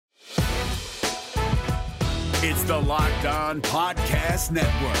It's the Locked On Podcast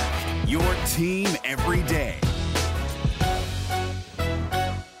Network, your team every day.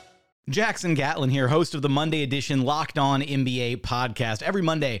 Jackson Gatlin here, host of the Monday edition Locked On NBA podcast. Every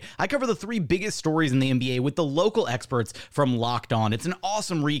Monday, I cover the three biggest stories in the NBA with the local experts from Locked On. It's an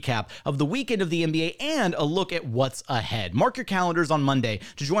awesome recap of the weekend of the NBA and a look at what's ahead. Mark your calendars on Monday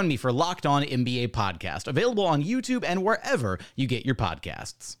to join me for Locked On NBA podcast, available on YouTube and wherever you get your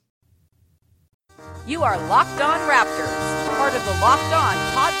podcasts. You are Locked On Raptors, part of the Locked On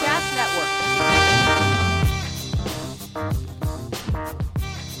Podcast Network.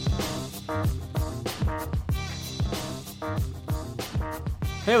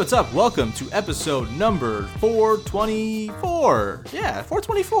 Hey, what's up? Welcome to episode number 424. Yeah,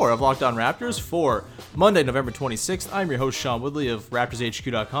 424 of Locked On Raptors for Monday, November 26th. I'm your host, Sean Woodley of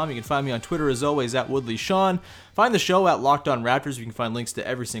RaptorsHQ.com. You can find me on Twitter, as always, at WoodleySean. Find the show at Locked On Raptors. You can find links to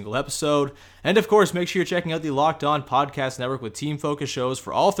every single episode. And, of course, make sure you're checking out the Locked On Podcast Network with team-focused shows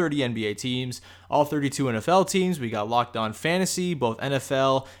for all 30 NBA teams, all 32 NFL teams. We got Locked On Fantasy, both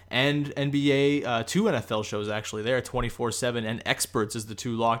NFL and NBA, two NFL shows, actually, there, 24/7, and Experts is the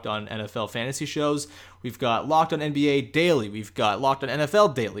two Locked On NFL Fantasy shows. We've got Locked On NBA Daily. We've got Locked On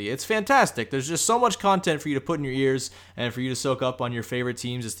NFL Daily. It's fantastic. There's just so much content for you to put in your ears and for you to soak up on your favorite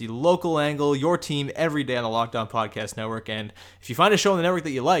teams. It's the local angle, your team, every day on the Locked On Podcast Network. And if you find a show on the network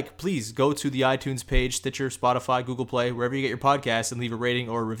that you like, please go to the iTunes page, Stitcher, Spotify, Google Play, wherever you get your podcasts, and leave a rating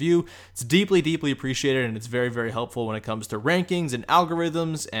or a review. It's deeply, deeply appreciated, and it's very, very helpful when it comes to rankings and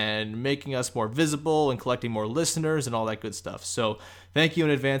algorithms and making us more visible and collecting more listeners and all that good stuff. So thank you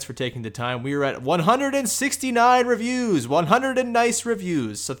in advance for taking the time. We are at 169 reviews, 100 and nice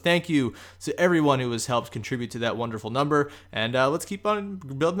reviews. So thank you to everyone who has helped contribute to that wonderful number. And let's keep on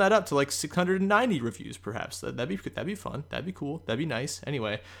building that up to like 690 reviews, perhaps. That'd be fun. That'd be cool. That'd be nice.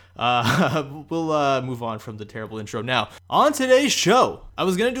 Anyway, we'll move on from the terrible intro. Now, on today's show, I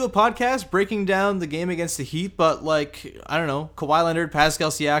was going to do a podcast breaking down the game against the Heat, but I don't know, Kawhi Leonard,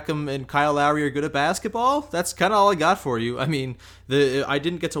 Pascal Siakam, and Kyle Lowry are good at basketball. That's kind of all I got for you. I mean, I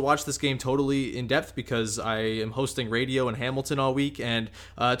didn't get to watch this game totally in depth because I am hosting radio in Hamilton all week, and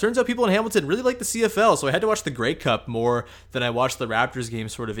it turns out people in Hamilton really like the CFL, so I had to watch the Grey Cup more than I watched the Raptors game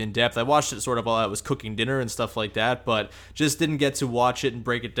sort of in depth. I watched it sort of while I was cooking dinner and stuff like that, but just didn't get to watch it and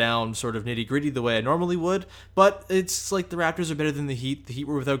break it down sort of nitty-gritty the way I normally would. But it's like the Raptors are better than the Heat. The Heat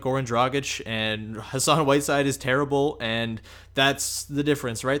were without Goran Dragic, and Hassan Whiteside is terrible, and that's the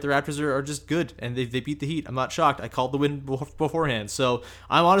difference, right? The Raptors are just good, and they beat the Heat. I'm not shocked. I called the win beforehand. So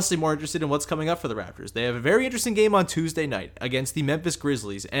I'm honestly more interested in what's coming up for the Raptors. They have a very interesting game on Tuesday night against the Memphis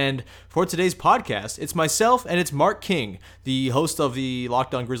Grizzlies. And for today's podcast, it's myself and it's Mark King, the host of the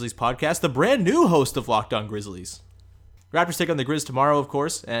Locked On Grizzlies podcast, the brand new host of Locked On Grizzlies. Raptors take on the Grizz tomorrow, of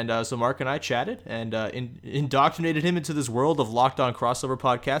course, and so Mark and I chatted and indoctrinated him into this world of Locked On crossover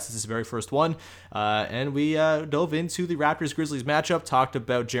podcasts. This is his very first one, and we dove into the Raptors-Grizzlies matchup, talked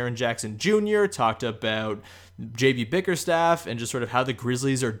about Jaren Jackson Jr., talked about JB Bickerstaff, and just sort of how the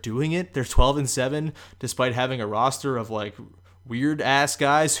Grizzlies are doing it. They're 12-7, despite having a roster of weird ass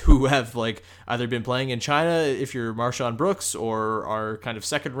guys who have either been playing in China if you're Marshawn Brooks, or are kind of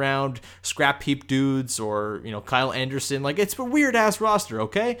second round scrap heap dudes, or Kyle Anderson. It's a weird ass roster,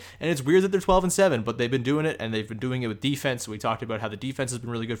 okay? And it's weird that they're 12-7, but they've been doing it, and they've been doing it with defense. So we talked about how the defense has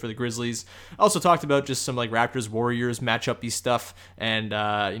been really good for the Grizzlies. Also talked about just some Raptors Warriors matchup-y stuff, and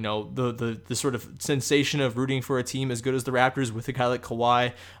the sort of sensation of rooting for a team as good as the Raptors with a guy like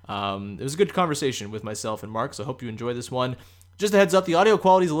Kawhi. It was a good conversation with myself and Mark, so I hope you enjoy this one. Just a heads up, the audio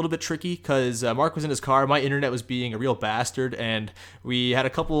quality is a little bit tricky because Mark was in his car. My internet was being a real bastard, and we had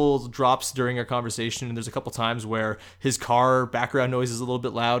a couple drops during our conversation, and there's a couple times where his car background noise is a little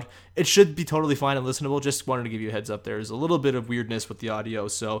bit loud. It should be totally fine and listenable. Just wanted to give you a heads up. There's a little bit of weirdness with the audio,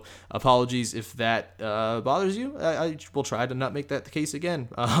 so apologies if that bothers you. I will try to not make that the case again.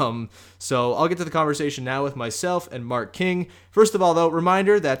 So I'll get to the conversation now with myself and Mark King. First of all, though,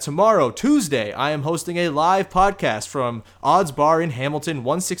 reminder that tomorrow, Tuesday, I am hosting a live podcast from Odds Bar in Hamilton,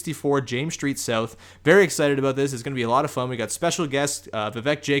 164 James Street South. Very excited about this. It's going to be a lot of fun. We got special guests,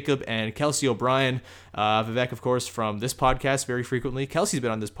 Vivek Jacob and Kelsey O'Brien. Vivek, of course, from this podcast very frequently. Kelsey's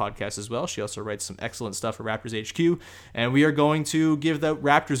been on this podcast as well. She also writes some excellent stuff for Raptors HQ. And we are going to give the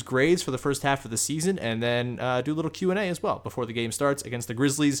Raptors grades for the first half of the season, and then do a little Q&A as well before the game starts against the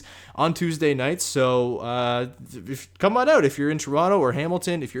Grizzlies on Tuesday nights. So come on out if you're in Toronto or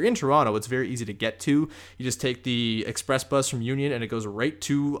Hamilton. If you're in Toronto, it's very easy to get to. You just take the express bus from Union, and it goes right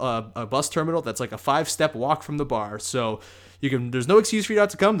to a bus terminal that's like a 5-step walk from the bar. So There's no excuse for you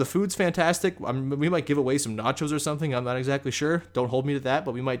not to come. The food's fantastic. We might give away some nachos or something. I'm not exactly sure. Don't hold me to that,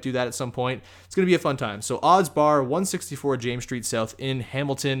 but we might do that at some point. It's going to be a fun time. So Odds Bar, 164 James Street South in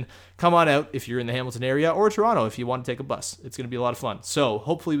Hamilton. Come on out if you're in the Hamilton area, or Toronto if you want to take a bus. It's going to be a lot of fun. So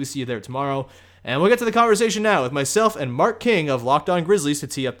hopefully we see you there tomorrow. And we'll get to the conversation now with myself and Mark King of Locked On Grizzlies to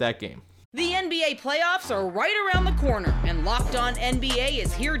tee up that game. The NBA playoffs are right around the corner, and Locked On NBA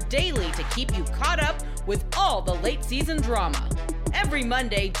is here daily to keep you caught up with all the late season drama. Every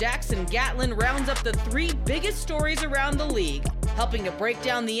Monday, Jackson Gatlin rounds up the 3 biggest stories around the league, helping to break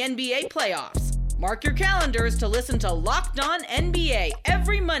down the NBA playoffs. Mark your calendars to listen to Locked On NBA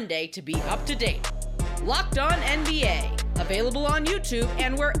every Monday to be up to date. Locked On NBA, available on YouTube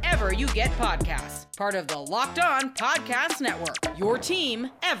and wherever you get podcasts. Part of the Locked On Podcast Network, your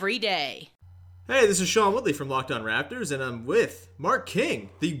team every day. Hey, this is Sean Woodley from Locked On Raptors, and I'm with Mark King,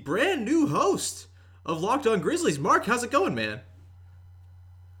 the brand new host of Locked On Grizzlies. Mark, how's it going, man?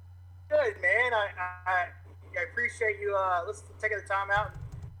 Good, man. I appreciate you taking the time out and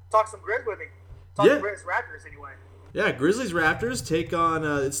talk some Grizz with me. Talk some Grizz Raptors anyway. Yeah, Grizzlies Raptors take on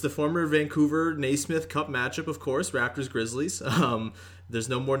it's the former Vancouver Naismith Cup matchup, of course. Raptors Grizzlies. There's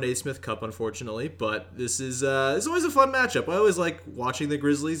no more Naismith Cup, unfortunately, but this is it's always a fun matchup. I always like watching the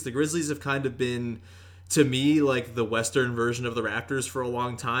Grizzlies. The Grizzlies have kind of been, to me, like the Western version of the Raptors for a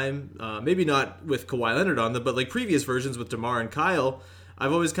long time. Maybe not with Kawhi Leonard on them, but like previous versions with DeMar and Kyle.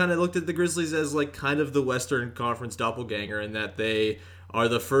 I've always kind of looked at the Grizzlies as like kind of the Western Conference doppelganger, in that they are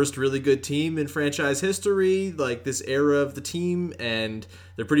the first really good team in franchise history, like this era of the team, and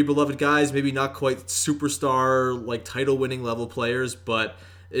they're pretty beloved guys, maybe not quite superstar, like title-winning level players, but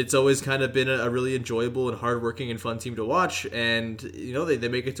it's always kind of been a really enjoyable and hardworking and fun team to watch, and, you know, they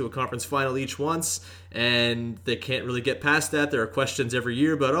make it to a conference final each once, and they can't really get past that. There are questions every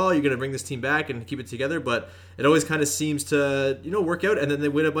year about, oh, you're going to bring this team back and keep it together, but it always kind of seems to, you know, work out, and then they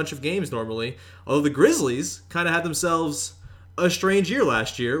win a bunch of games normally, although the Grizzlies kind of had themselves a strange year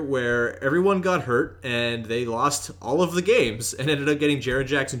last year where everyone got hurt and they lost all of the games and ended up getting Jaren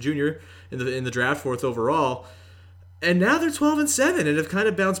Jackson Jr. in the draft, 4th overall. And now they're 12-7 and have kind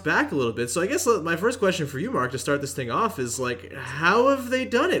of bounced back a little bit. So I guess my first question for you, Mark, to start this thing off is, like, how have they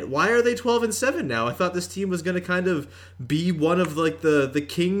done it? Why are they 12-7 now? I thought this team was going to kind of be one of, like, the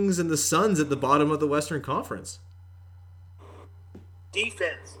Kings and the Suns at the bottom of the Western Conference.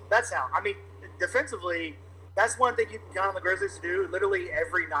 Defense. That's how. I mean, defensively, that's one thing you can count on the Grizzlies to do literally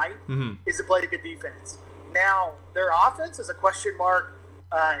every night is to play good defense. Now, their offense is a question mark,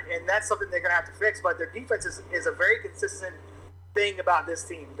 and that's something they're going to have to fix, but their defense is a very consistent thing about this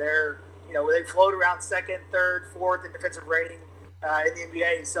team. They're, you know, they float around 2nd, 3rd, 4th in defensive rating in the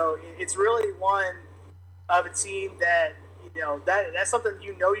NBA. So it's really one of a team that, you know, that's something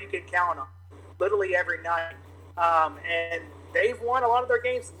you can count on literally every night. And they've won a lot of their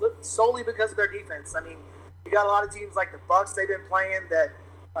games solely because of their defense. I mean, you got a lot of teams like the Bucks they've been playing that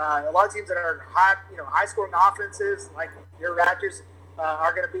a lot of teams that are high scoring offenses like your Raptors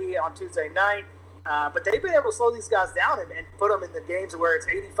are going to be on Tuesday night. But they've been able to slow these guys down and put them in the games where it's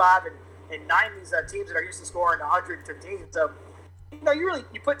 85 and 90s teams that are used to scoring 115. So, you know,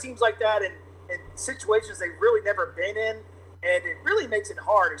 you put teams like that in situations they've really never been in, and it really makes it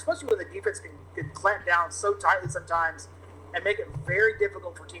hard, especially when the defense can clamp down so tightly sometimes and make it very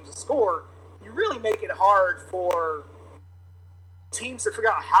difficult for teams to score. You really make it hard for teams to figure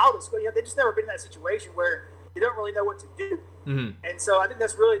out how to score. You know, they've just never been in that situation where you don't really know what to do. Mm-hmm. And so I think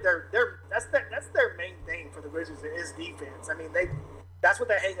that's really that's their main thing for the Grizzlies is defense. I mean, that's what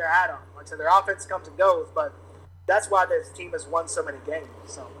they hang their hat on. Like I said, their offense comes and goes, but that's why this team has won so many games.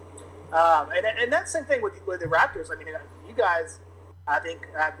 So, and that's the same thing with the Raptors. I mean, you guys, I think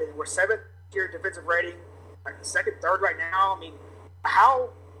we're 7th tier defensive rating, like 2nd, 3rd right now. I mean,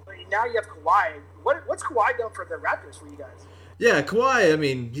 now you have Kawhi. What's Kawhi done for the Raptors for you guys? Yeah, Kawhi, I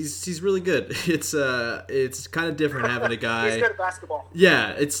mean, he's really good. It's kind of different having a guy. He's good at basketball.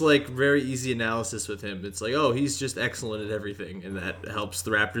 Yeah, it's like very easy analysis with him. It's like, oh, he's just excellent at everything, and that helps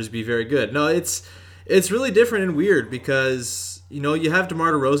the Raptors be very good. No, it's really different and weird because, you know, you have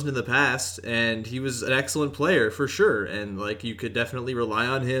DeMar DeRozan in the past, and he was an excellent player for sure, and like you could definitely rely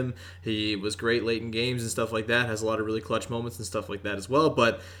on him. He was great late in games and stuff like that. Has a lot of really clutch moments and stuff like that as well,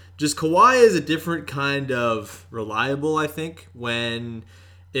 but just Kawhi is a different kind of reliable, I think, when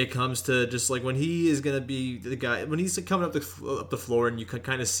it comes to just like when he is going to be the guy, when he's coming up the floor and you can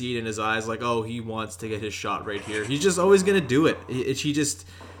kind of see it in his eyes like, oh, he wants to get his shot right here. He's just always going to do it.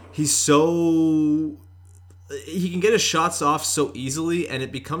 He's so... He can get his shots off so easily, and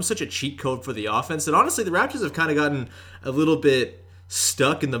it becomes such a cheat code for the offense. And honestly, the Raptors have kind of gotten a little bit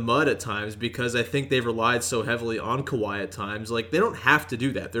stuck in the mud at times because I think they've relied so heavily on Kawhi at times. Like, they don't have to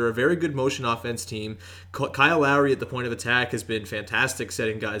do that. They're a very good motion offense team. Kyle Lowry at the point of attack has been fantastic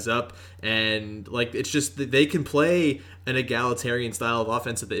setting guys up, and like, it's just they can play an egalitarian style of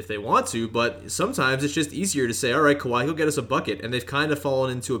offense if they want to, but sometimes it's just easier to say, all right, Kawhi, he'll get us a bucket. And they've kind of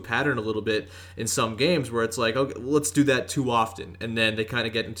fallen into a pattern a little bit in some games where it's like, okay, let's do that too often. And then they kind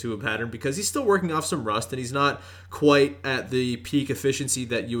of get into a pattern because he's still working off some rust and he's not quite at the peak efficiency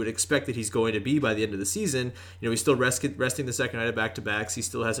that you would expect that he's going to be by the end of the season. You know, he's still resting the second night of back-to-backs. He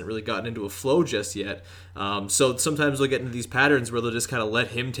still hasn't really gotten into a flow just yet. So sometimes they'll get into these patterns where they'll just kind of let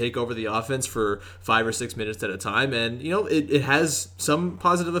him take over the offense for 5 or 6 minutes at a time. And, you know, it has some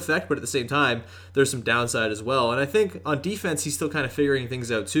positive effect, but at the same time, there's some downside as well. And I think on defense, he's still kind of figuring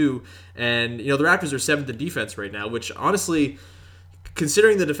things out too. And, you know, the Raptors are 7th in defense right now, which honestly,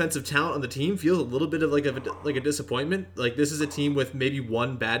 considering the defensive talent on the team, feels a little bit of like a disappointment. Like, this is a team with maybe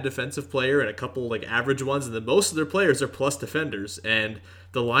one bad defensive player and a couple like average ones, and then most of their players are plus defenders. And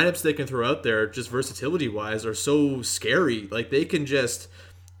the lineups they can throw out there, just versatility wise, are so scary. Like, they can just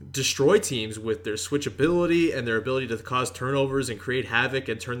destroy teams with their switchability and their ability to cause turnovers and create havoc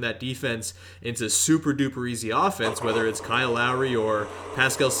and turn that defense into super duper easy offense, whether it's Kyle Lowry or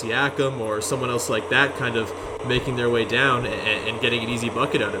Pascal Siakam or someone else like that kind of making their way down and getting an easy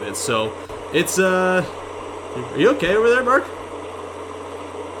bucket out of it. So it's are you okay over there, Mark?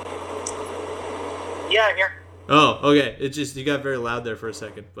 Yeah, I'm here. Oh, okay. It just, you got very loud there for a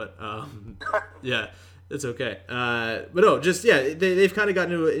second, but yeah. It's okay. But no, just, yeah, they've kind of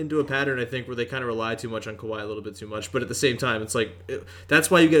gotten into a pattern, I think, where they kind of rely too much on Kawhi a little bit too much. But at the same time, it's like, that's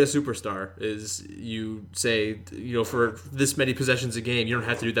why you get a superstar, is you say, you know, for this many possessions a game, you don't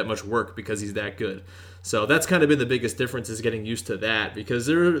have to do that much work because he's that good. So that's kind of been the biggest difference, is getting used to that, because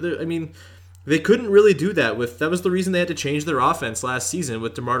I mean, they couldn't really do that that was the reason they had to change their offense last season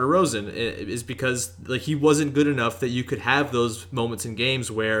with DeMar DeRozan, is because like he wasn't good enough that you could have those moments in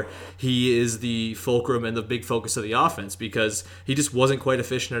games where he is the fulcrum and the big focus of the offense, because he just wasn't quite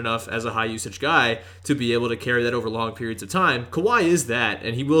efficient enough as a high usage guy to be able to carry that over long periods of time. Kawhi is that,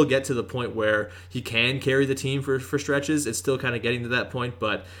 and he will get to the point where he can carry the team for stretches. It's still kind of getting to that point,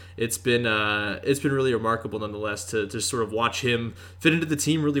 but it's been really remarkable nonetheless to sort of watch him fit into the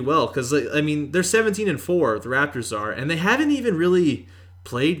team really well, because I mean, they're 17-4, the Raptors are, and they haven't even really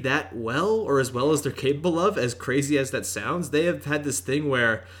played that well, or as well as they're capable of, as crazy as that sounds. They have had this thing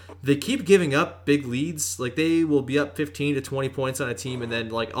where they keep giving up big leads. Like, they will be up 15 to 20 points on a team, and then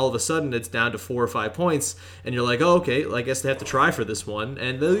like all of a sudden it's down to 4 or 5 points, and you're like, oh, okay, I guess they have to try for this one,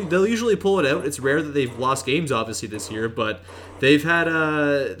 and they'll usually pull it out. It's rare that they've lost games, obviously, this year, but they've had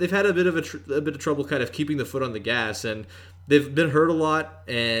a bit of trouble kind of keeping the foot on the gas, and they've been hurt a lot,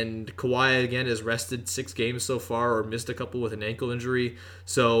 and Kawhi, again, has rested 6 games so far, or missed a couple with an ankle injury.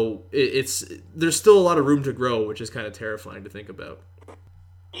 So there's still a lot of room to grow, which is kind of terrifying to think about.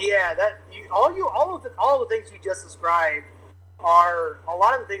 Yeah, all of the things you just described are a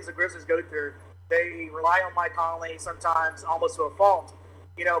lot of the things the Grizzlies go through. They rely on Mike Conley sometimes, almost to a fault,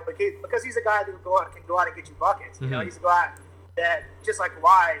 you know, because he's a guy that can go out and get you buckets. You know, he's a guy that, just like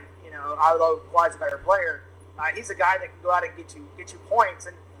Kawhi, you know, although Kawhi's a better player, he's a guy that can go out and get you points,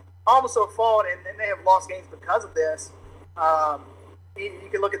 and almost to a fault. And they have lost games because of this. You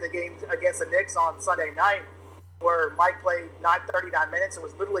can look at the game against the Knicks on Sunday night, where Mike played 39 minutes and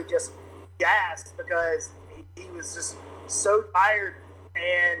was literally just gassed because he was just so tired.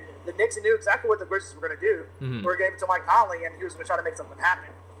 And the Knicks knew exactly what the Grizzlies were going to do. Mm-hmm. We were giving it to Mike Conley, and he was going to try to make something happen.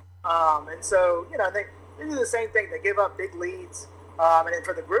 And so, you know, they do the same thing. They give up big leads. And then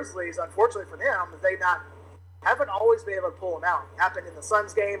for the Grizzlies, unfortunately for them, they haven't always been able to pull them out. It happened in the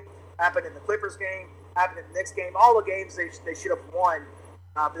Suns game, happened in the Clippers game, happened in the Knicks game. All the games they should have won,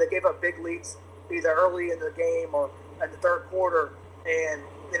 but they gave up big leads either early in the game or in the third quarter, and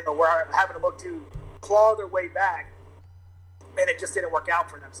you know, we're having to look to claw their way back, and it just didn't work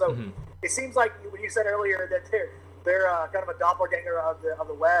out for them. So It seems like when you said earlier that they're kind of a doppelganger of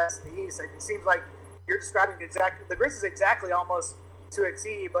the West and the East. It seems like you're describing the Grizzlies exactly almost to a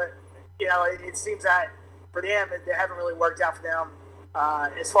T, but you know, it seems that for them, it haven't really worked out for them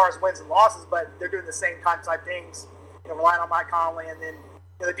as far as wins and losses, but they're doing the same type things, you know, relying on Mike Conley, and then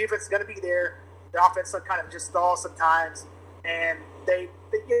you know, the defense is going to be there. The offense kind of just stalls sometimes, and they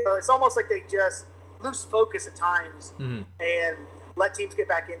you know, it's almost like they just lose focus at times and let teams get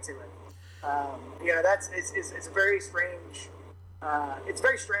back into it. You know, it's a very strange. It's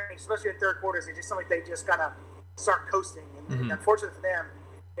very strange, especially in third quarters. It just seems like they just kind of start coasting, and unfortunately for them,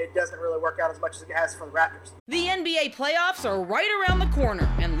 it doesn't really work out as much as it has for the Raptors. The NBA playoffs are right around the corner,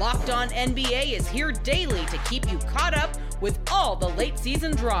 and Locked On NBA is here daily to keep you caught up with all the late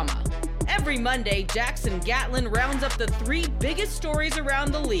season drama. Every Monday, Jackson Gatlin rounds up the 3 biggest stories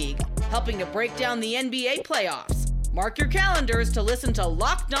around the league, helping to break down the NBA playoffs. Mark your calendars to listen to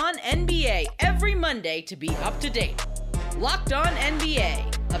Locked On NBA every Monday to be up to date. Locked On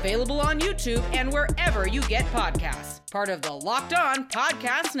NBA, available on YouTube and wherever you get podcasts. Part of the Locked On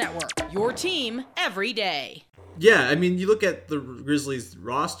Podcast Network, your team every day. Yeah, I mean, you look at the Grizzlies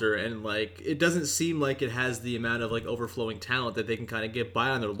roster and, like, it doesn't seem like it has the amount of, like, overflowing talent that they can kind of get by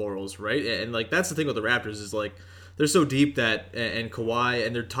on their laurels, right? And, like, that's the thing with the Raptors is, like, they're so deep that, and Kawhi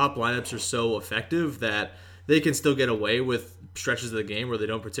and their top lineups are so effective that they can still get away with stretches of the game where they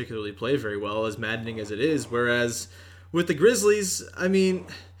don't particularly play very well, as maddening as it is. Whereas with the Grizzlies, I mean,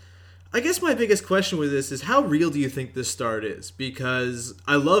 I guess my biggest question with this is how real do you think this start is? Because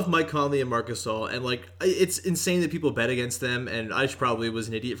I love Mike Conley and Marc Gasol, and like it's insane that people bet against them, and I probably was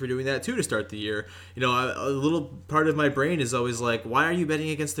an idiot for doing that too to start the year. You know, a little part of my brain is always like, why are you betting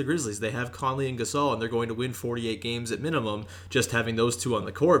against the Grizzlies? They have Conley and Gasol, and they're going to win 48 games at minimum just having those two on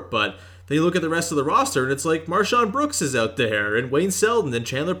the court. But then you look at the rest of the roster, and it's like Marshawn Brooks is out there, and Wayne Selden, and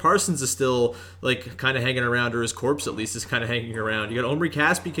Chandler Parsons is still like kind of hanging around, or his corpse at least is kind of hanging around. You got Omri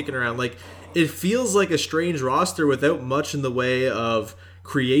Caspi kicking around. Like, it feels like a strange roster without much in the way of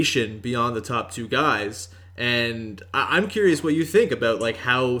creation beyond the top two guys. And I'm curious what you think about like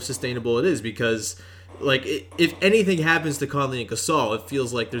how sustainable it is, because like if anything happens to Conley and Gasol, it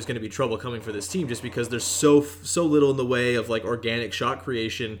feels like there's going to be trouble coming for this team, just because there's so little in the way of like organic shot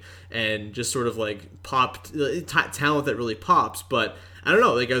creation and just sort of like talent that really pops. But I don't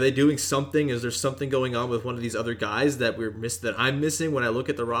know, like, are they doing something? Is there something going on with one of these other guys that I'm missing when I look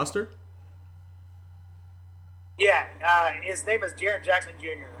at the roster? Yeah, his name is Jaren Jackson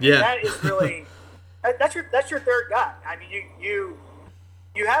Jr. Yeah, that is really that's your third guy. I mean, you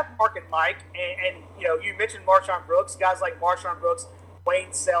have Mark and Mike, and you know, you mentioned Marshawn Brooks, guys like Marshawn Brooks,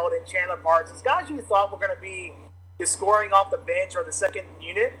 Wayne Selden, Chandler Parsons, guys you thought were going to be just scoring off the bench or the second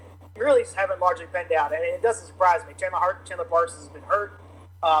unit, really just haven't largely penned out, and it doesn't surprise me. Chandler Parsons has been hurt.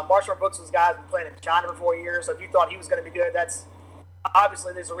 Marshawn Brooks was guys been playing in China for 4 years, so if you thought he was going to be good, that's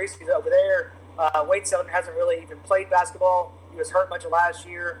obviously there's a reason he's over there. Wayne Selden hasn't really even played basketball. He was hurt much of last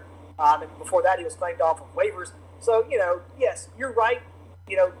year, and before that he was claimed off of waivers. So, you know, yes, you're right.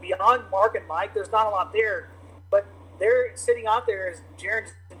 You know, beyond Mark and Mike, there's not a lot there, but they're sitting out there as Jaren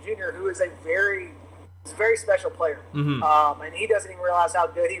Jr., who is a very special player, and he doesn't even realize how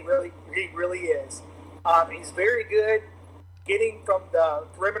good he really is. He's very good getting from the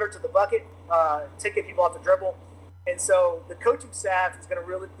perimeter to the bucket, taking people off the dribble, and so the coaching staff is going to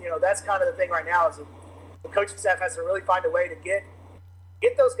really, you know, that's kind of the thing right now is the coaching staff has to really find a way to get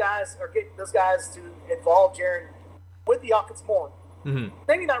those guys to involve Jaren with the offense more.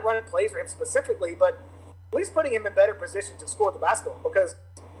 Maybe not running plays for him specifically, but at least putting him in better position to score the basketball. Because,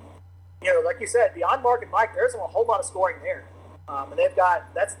 you know, like you said, beyond Mark and Mike, there isn't a whole lot of scoring there, and they've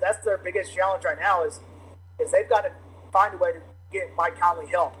got that's their biggest challenge right now is they've got to find a way to get Mike Conley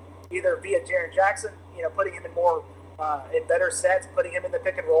help, either via Jaren Jackson, you know, putting him in more in better sets, putting him in the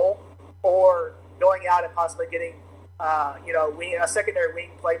pick and roll, or going out and possibly getting you know, a secondary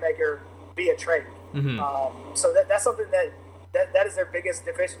wing playmaker via trade. So that's something that is their biggest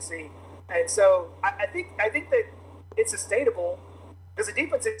deficiency, and so I think that it's sustainable because the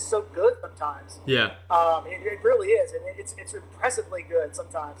defense is so good sometimes. Yeah, it really is, and it's impressively good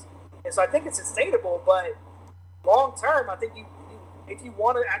sometimes, and so I think it's sustainable. But long term, I think if you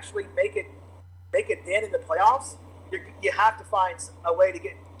want to actually make it dent in the playoffs, you have to find a way to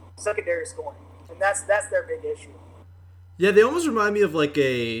get secondary scoring, and that's their big issue. Yeah, they almost remind me of like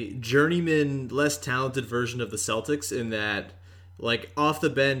a journeyman, less talented version of the Celtics in that, like, off the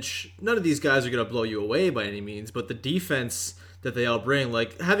bench, none of these guys are going to blow you away by any means, but the defense that they all bring,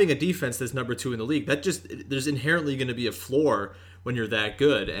 like having a defense that's number 2 in the league, that just, there's inherently going to be a floor when you're that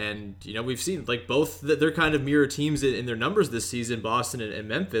good. And, you know, we've seen like both, they're kind of mirror teams in their numbers this season, Boston and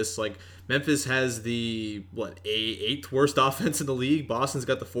Memphis. Like, Memphis has the, 8th worst offense in the league. Boston's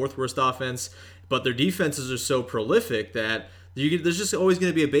got the 4th worst offense, but their defenses are so prolific that there's just always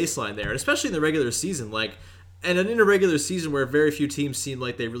going to be a baseline there, and especially in the regular season. Like, and in a regular season where very few teams seem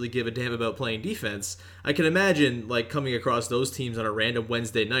like they really give a damn about playing defense, I can imagine like coming across those teams on a random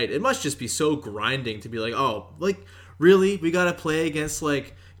Wednesday night. It must just be so grinding to be like, oh, like, really? We got to play against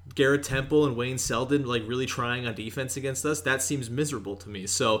like Garrett Temple and Wayne Selden, like really trying on defense against us? That seems miserable to me.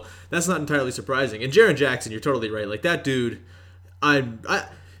 So that's not entirely surprising. And Jaren Jackson, you're totally right. Like, that dude,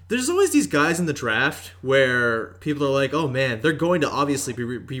 there's always these guys in the draft where people are like, oh man, they're going to obviously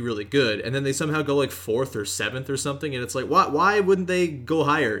be really good, and then they somehow go like 4th or 7th or something, and it's like, why wouldn't they go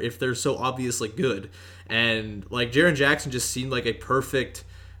higher if they're so obviously good? And like Jaren Jackson just seemed like a perfect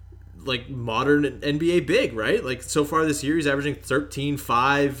like modern NBA big, right? Like so far this year he's averaging 13,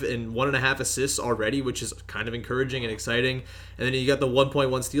 5, and 1.5 assists already, which is kind of encouraging and exciting. And then you got the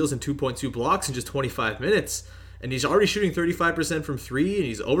 1.1 steals and 2.2 blocks in just 25 minutes. And he's already shooting 35% from 3, and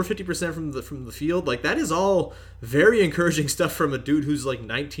he's over 50% from the field. Like, that is all very encouraging stuff from a dude who's like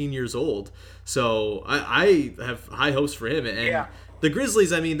 19 years old. So I have high hopes for him. And the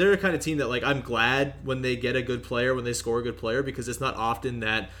Grizzlies, I mean, they're a kind of team that like I'm glad when they get a good player, when they score a good player, because it's not often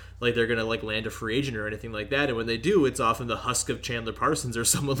that like they're gonna like land a free agent or anything like that. And when they do, it's often the husk of Chandler Parsons or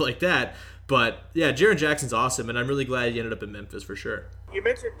someone like that. But yeah, Jaren Jackson's awesome, and I'm really glad he ended up in Memphis for sure. You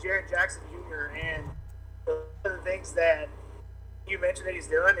mentioned Jaren Jackson Jr. and one of the things that you mentioned that he's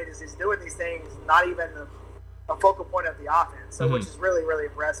doing is he's doing these things not even a focal point of the offense, so which is really, really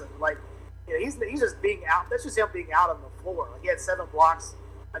impressive. Like, you know, he's just being out. That's just him being out on the floor. Like, he had 7 blocks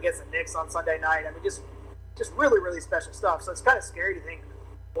against the Knicks on Sunday night. I mean, just really, really special stuff. So it's kind of scary to think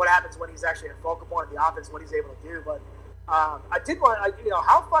what happens when he's actually a focal point of the offense, what he's able to do. But I did want,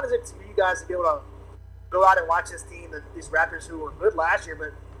 how fun is it for you guys to be able to go out and watch this team, these Raptors who were good last year,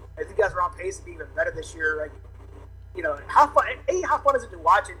 but I think you guys are on pace to be even better this year. Like, you know, how fun is it to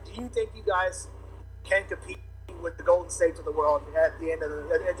watch it? Do you think you guys can compete with the Golden States of the world at the end of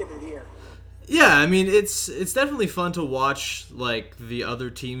the year? Yeah, I mean, it's definitely fun to watch like the other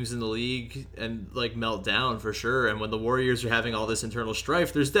teams in the league and like melt down for sure. And when the Warriors are having all this internal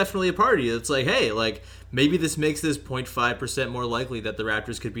strife, there's definitely a party. It's like, hey, like maybe this makes this 0.5% more likely that the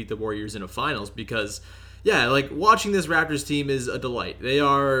Raptors could beat the Warriors in a finals, because yeah, like watching this Raptors team is a delight. They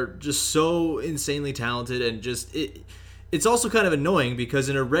are just so insanely talented, and just it's also kind of annoying because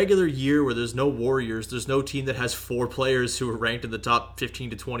in a regular year where there's no Warriors, there's no team that has 4 players who are ranked in the top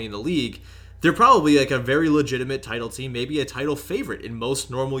 15 to 20 in the league. They're probably like a very legitimate title team, maybe a title favorite in most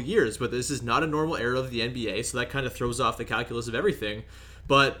normal years, but this is not a normal era of the NBA, so that kind of throws off the calculus of everything.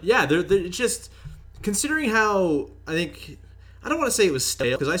 But yeah, they're just considering how I don't want to say it was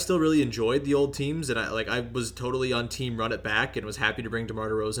stale, because I still really enjoyed the old teams, and I was totally on team run it back and was happy to bring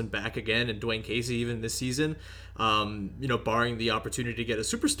DeMar DeRozan back again, and Dwayne Casey even this season. Barring the opportunity to get a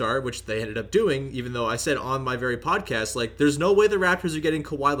superstar, which they ended up doing, even though I said on my very podcast, like, there's no way the Raptors are getting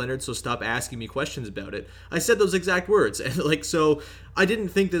Kawhi Leonard, so stop asking me questions about it. I said those exact words. And like, so I didn't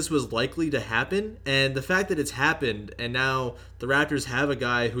think this was likely to happen. And the fact that it's happened, and now the Raptors have a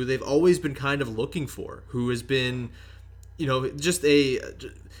guy who they've always been kind of looking for, who has been, just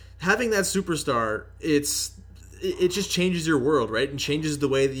having that superstar, it just changes your world, right? And changes the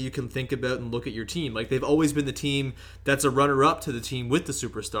way that you can think about and look at your team. Like, they've always been the team that's a runner-up to the team with the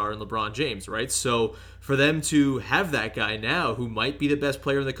superstar and LeBron James, right? So for them to have that guy now, who might be the best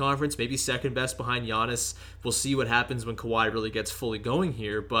player in the conference, maybe second best behind Giannis, we'll see what happens when Kawhi really gets fully going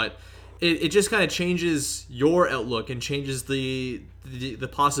here, but it just kind of changes your outlook and changes the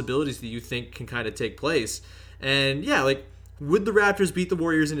possibilities that you think can kind of take place. And yeah, like, would the Raptors beat the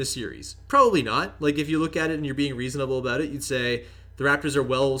Warriors in a series? Probably not. Like, if you look at it and you're being reasonable about it, you'd say the Raptors are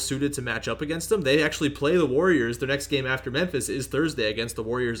well suited to match up against them. They actually play the Warriors. Their next game after Memphis is Thursday against the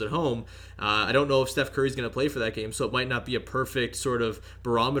Warriors at home. I don't know if Steph Curry's going to play for that game, so it might not be a perfect sort of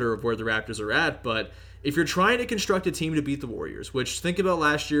barometer of where the Raptors are at. But if you're trying to construct a team to beat the Warriors, which think about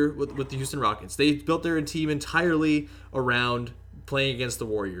last year with the Houston Rockets, they built their team entirely around playing against the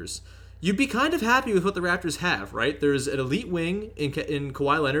Warriors. You'd be kind of happy with what the Raptors have, right? There's an elite wing in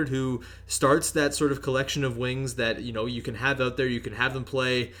Kawhi Leonard who starts that sort of collection of wings that, you can have out there. You can have them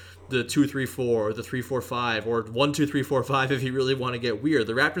play the 2-3-4 or the 3-4-5 or 1-2-3-4-5 if you really want to get weird.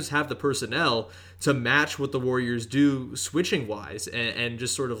 The Raptors have the personnel to match what the Warriors do switching-wise and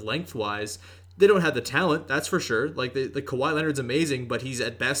just sort of length-wise. They don't have the talent, that's for sure. Like, the Kawhi Leonard's amazing, but he's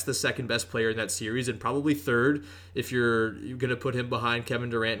at best the second best player in that series, and probably third if you're going to put him behind Kevin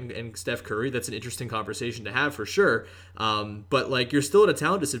Durant and Steph Curry. That's an interesting conversation to have for sure. But like, you're still at a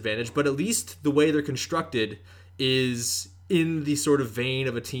talent disadvantage, but at least the way they're constructed is in the sort of vein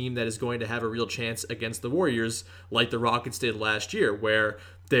of a team that is going to have a real chance against the Warriors, like the Rockets did last year, where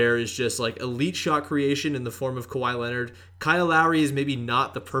there is just like elite shot creation in the form of Kawhi Leonard, Kyle Lowry is maybe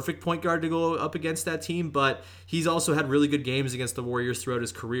not the perfect point guard to go up against that team, but he's also had really good games against the Warriors throughout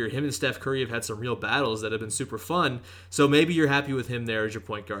his career. Him and Steph Curry have had some real battles that have been super fun, so maybe you're happy with him there as your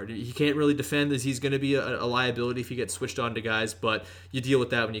point guard. He can't really defend, as he's going to be a liability if he gets switched on to guys, but you deal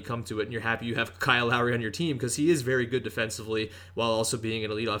with that when you come to it, and you're happy you have Kyle Lowry on your team because he is very good defensively while also being an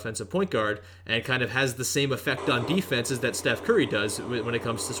elite offensive point guard, and kind of has the same effect on defense as that Steph Curry does when it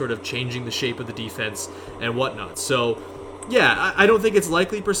comes to sort of changing the shape of the defense and whatnot. So yeah, I don't think it's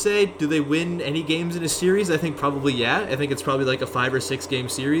likely per se. Do they win any games in a series? I think probably yeah. I think it's probably like a 5 or 6 game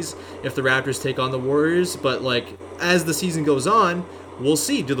series if the Raptors take on the Warriors. But like as the season goes on, we'll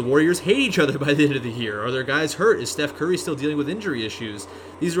see. Do the Warriors hate each other by the end of the year? Are their guys hurt? Is Steph Curry still dealing with injury issues?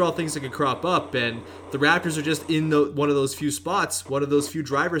 These are all things that could crop up, and the Raptors are just in one of those few spots, one of those few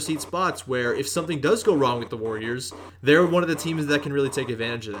driver's seat spots where if something does go wrong with the Warriors, they're one of the teams that can really take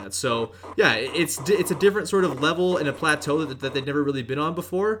advantage of that. So yeah, it's a different sort of level and a plateau that they've never really been on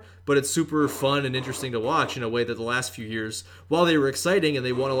before, but it's super fun and interesting to watch in a way that the last few years, while they were exciting and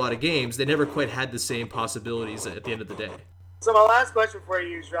they won a lot of games, they never quite had the same possibilities at the end of the day. So my last question for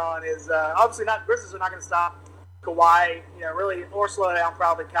you, Sean, is obviously Grizzlies are not going to stop Kawhi, really, or slow down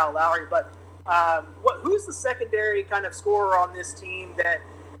probably Kyle Lowry. But who's the secondary kind of scorer on this team that,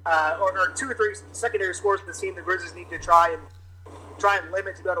 or 2 or 3 secondary scorers on this team the Grizzlies need to try and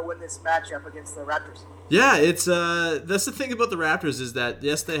limit to be able to win this matchup against the Raptors? Yeah, it's that's the thing about the Raptors is that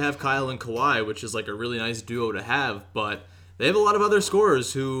yes, they have Kyle and Kawhi, which is like a really nice duo to have, but they have a lot of other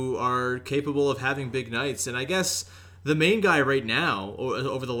scorers who are capable of having big nights, and I guess the main guy right now,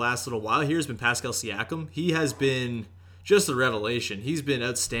 over the last little while here, has been Pascal Siakam. He has been just a revelation. He's been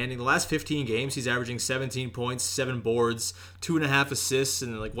outstanding. The last 15 games, he's averaging 17 points, 7 boards, 2.5 assists,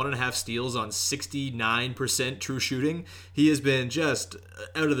 and like 1.5 steals on 69% true shooting. He has been just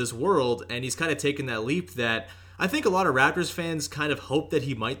out of this world, and he's kind of taken that leap that I think a lot of Raptors fans kind of hope that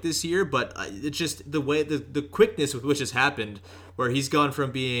he might this year, but it's just the way, the quickness with which it's happened, where he's gone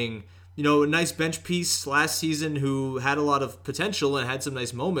from being a nice bench piece last season who had a lot of potential and had some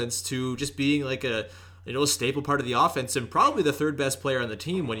nice moments to just being like a staple part of the offense and probably the 3rd best player on the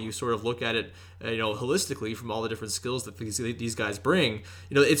team when you sort of look at it, holistically from all the different skills that these guys bring.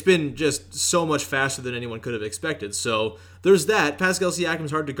 It's been just so much faster than anyone could have expected. So there's that. Pascal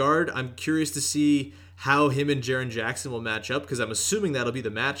Siakam's hard to guard. I'm curious to see how him and Jaren Jackson will match up because I'm assuming that'll be the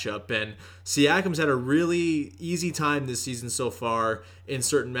matchup. And Siakam's had a really easy time this season so far in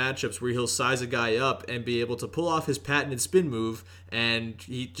certain matchups where he'll size a guy up and be able to pull off his patented spin move, and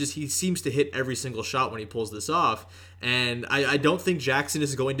he seems to hit every single shot when he pulls this off. And I don't think Jackson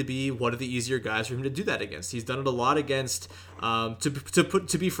is going to be one of the easier guys for him to do that against. He's done it a lot against,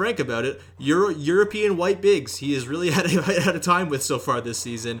 to be frank about it, European white bigs. He has really had a time with so far this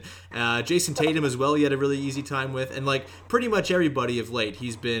season. Jason Tatum as well, he had a really easy time with. And like pretty much everybody of late,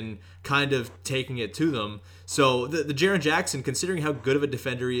 he's been kind of taking it to them. So the Jaren Jackson, considering how good of a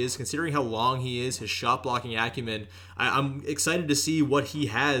defender he is, considering how long he is, his shot blocking acumen, I'm excited to see what he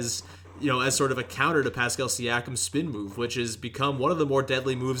has as sort of a counter to Pascal Siakam's spin move, which has become one of the more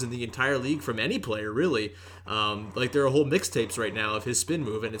deadly moves in the entire league from any player, really. Like there are whole mixtapes right now of his spin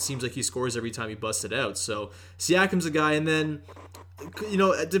move, and it seems like he scores every time he busts it out. So Siakam's a guy, and then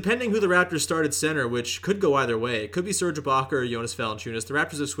depending who the Raptors start at center, which could go either way, it could be Serge Ibaka or Jonas Valanciunas. The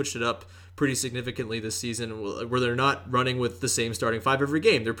Raptors have switched it up pretty significantly this season where they're not running with the same starting 5 every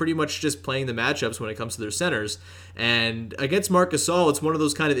game. They're pretty much just playing the matchups when it comes to their centers. And against Marc Gasol, it's one of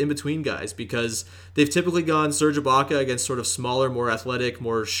those kind of in-between guys because they've typically gone Serge Ibaka against sort of smaller, more athletic,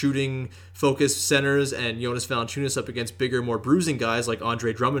 more shooting-focused centers, and Jonas Valanciunas up against bigger, more bruising guys like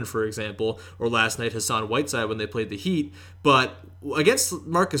Andre Drummond, for example, or last night Hassan Whiteside when they played the Heat. But against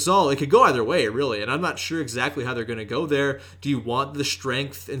Marc Gasol, it could go either way, really, and I'm not sure exactly how they're going to go there. Do you want the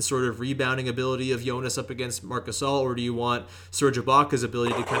strength and sort of rebounding ability of Jonas up against Marc Gasol, or do you want Serge Ibaka's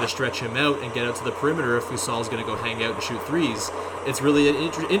ability to kind of stretch him out and get out to the perimeter if Gasol's going to go hang out and shoot threes? It's really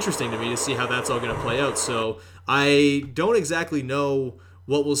interesting to me to see how that's all going to play out. So I don't exactly know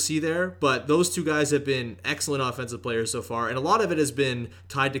what we'll see there, but those two guys have been excellent offensive players so far, and a lot of it has been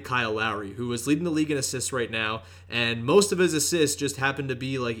tied to Kyle Lowry, who is leading the league in assists right now, and most of his assists just happen to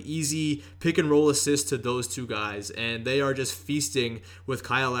be like easy pick and roll assists to those two guys, and they are just feasting with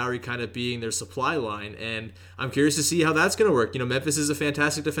Kyle Lowry kind of being their supply line, and I'm curious to see how that's going to work. Memphis is a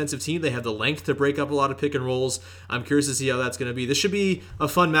fantastic defensive team. They have the length to break up a lot of pick and rolls. I'm curious to see how that's going to be. This should be a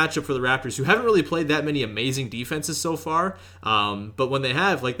fun matchup for the Raptors, who haven't really played that many amazing defenses so far, but when they they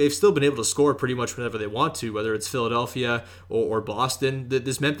have, like, they've still been able to score pretty much whenever they want to, whether it's Philadelphia or Boston.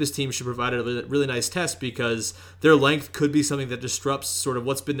 This Memphis team should provide a really nice test because their length could be something that disrupts sort of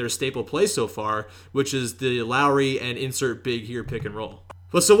what's been their staple play so far, which is the Lowry and insert big here pick and roll.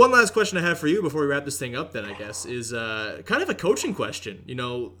 Well, so one last question I have for you before we wrap this thing up then, I guess, is kind of a coaching question. You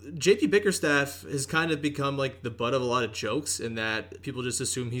know, JP Bickerstaff has kind of become like the butt of a lot of jokes in that people just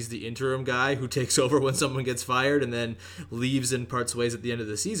assume he's the interim guy who takes over when someone gets fired and then leaves and parts ways at the end of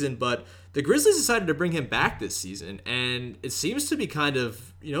the season. But the Grizzlies decided to bring him back this season, and it seems to be kind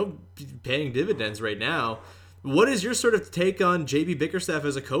of, you know, paying dividends right now. What is your sort of take on JB Bickerstaff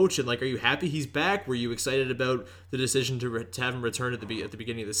as a coach? And, like, are you happy he's back? Were you excited about the decision to have him return at the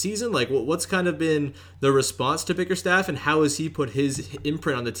beginning of the season? Like, what's kind of been the response to Bickerstaff, and how has he put his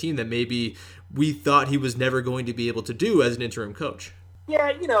imprint on the team that maybe we thought he was never going to be able to do as an interim coach? Yeah,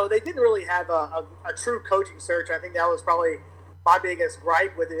 you know, they didn't really have a true coaching search. I think that was probably my biggest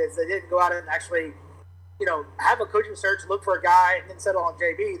gripe with it, is they didn't go out and actually, you know, have a coaching search, look for a guy, and then settle on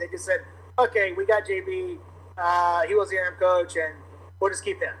JB. They just said, okay, we got JB. He was the interim coach, and we'll just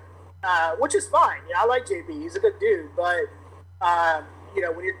keep him, which is fine. You know, I like JB; he's a good dude. But you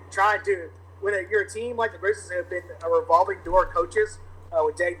know, when you're you're a team like the Grizzlies have been a revolving door of coaches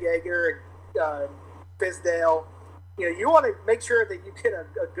with Dave Yeager and Fizdale, you know, you want to make sure that you get a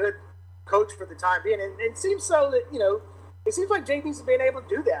good coach for the time being. And it seems so that, you know, it seems like JB's been able to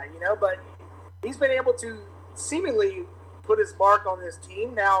do that. You know, but he's been able to seemingly put his mark on this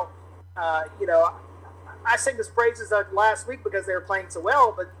team now. You know, I sing the praises of last week because they were playing so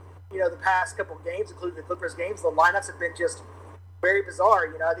well, but, you know, the past couple of games, including the Clippers games, the lineups have been just very bizarre.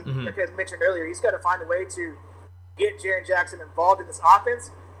 You know, I think, like I mentioned earlier, he's got to find a way to get Jaren Jackson involved in this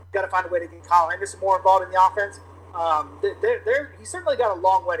offense. He's got to find a way to get Kyle Anderson more involved in the offense. He's certainly got a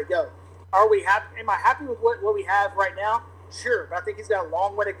long way to go. Are we happy? Am I happy with what we have right now? Sure, but I think he's got a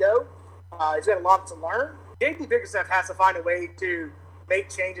long way to go. He's got a lot to learn. JP Bickerstaff has to find a way to make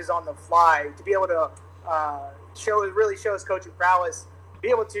changes on the fly, to be able to really show his coaching prowess, be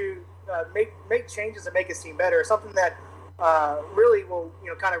able to make changes and make his team better. Something that really will, you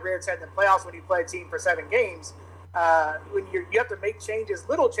know, kind of rear its head in the playoffs when you play a team for 7 games. When you have to make changes,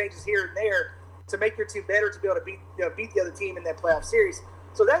 little changes here and there, to make your team better, to be able to beat the other team in that playoff series.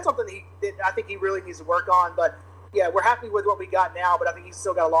 So that's something that I think he really needs to work on. But yeah, we're happy with what we got now, but I think he's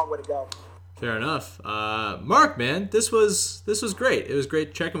still got a long way to go. Fair enough. Mark, man, this was great. It was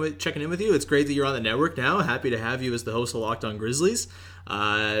great checking in with you. It's great that you're on the network now. Happy to have you as the host of Locked On Grizzlies.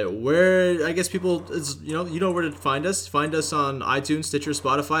 Where I guess people, you know where to find us. Find us on iTunes, Stitcher,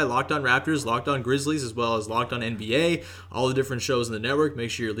 Spotify, Locked On Raptors, Locked On Grizzlies, as well as Locked On NBA. All the different shows in the network.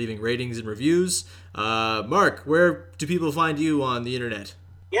 Make sure you're leaving ratings and reviews. Mark, where do people find you on the internet?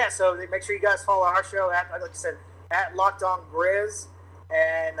 Yeah, so make sure you guys follow our show at, like I said, at Locked On Grizz.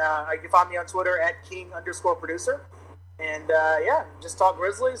 And you can find me on Twitter at @King_producer. And yeah, just talk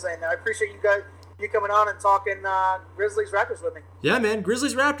Grizzlies. And I appreciate you coming on and talking Grizzlies Raptors with me. Yeah, man,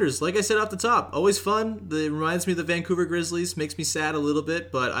 Grizzlies Raptors. Like I said off the top, always fun. It reminds me of the Vancouver Grizzlies. Makes me sad a little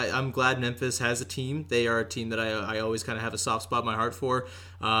bit, but I'm glad Memphis has a team. They are a team that I always kind of have a soft spot in my heart for.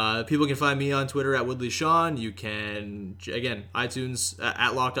 People can find me on Twitter at Woodley Sean. You can, again, iTunes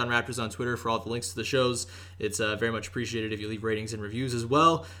at Locked On Raptors on Twitter for all the links to the shows. It's very much appreciated if you leave ratings and reviews as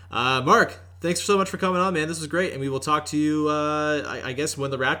well. Mark, thanks so much for coming on, man. This was great, and we will talk to you, I guess, when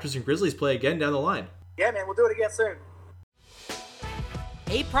the Raptors and Grizzlies play again down the line. Yeah, man, we'll do it again soon.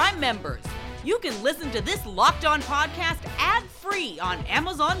 Hey, Prime members, you can listen to this Locked On podcast ad-free on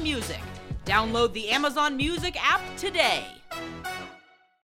Amazon Music. Download the Amazon Music app today.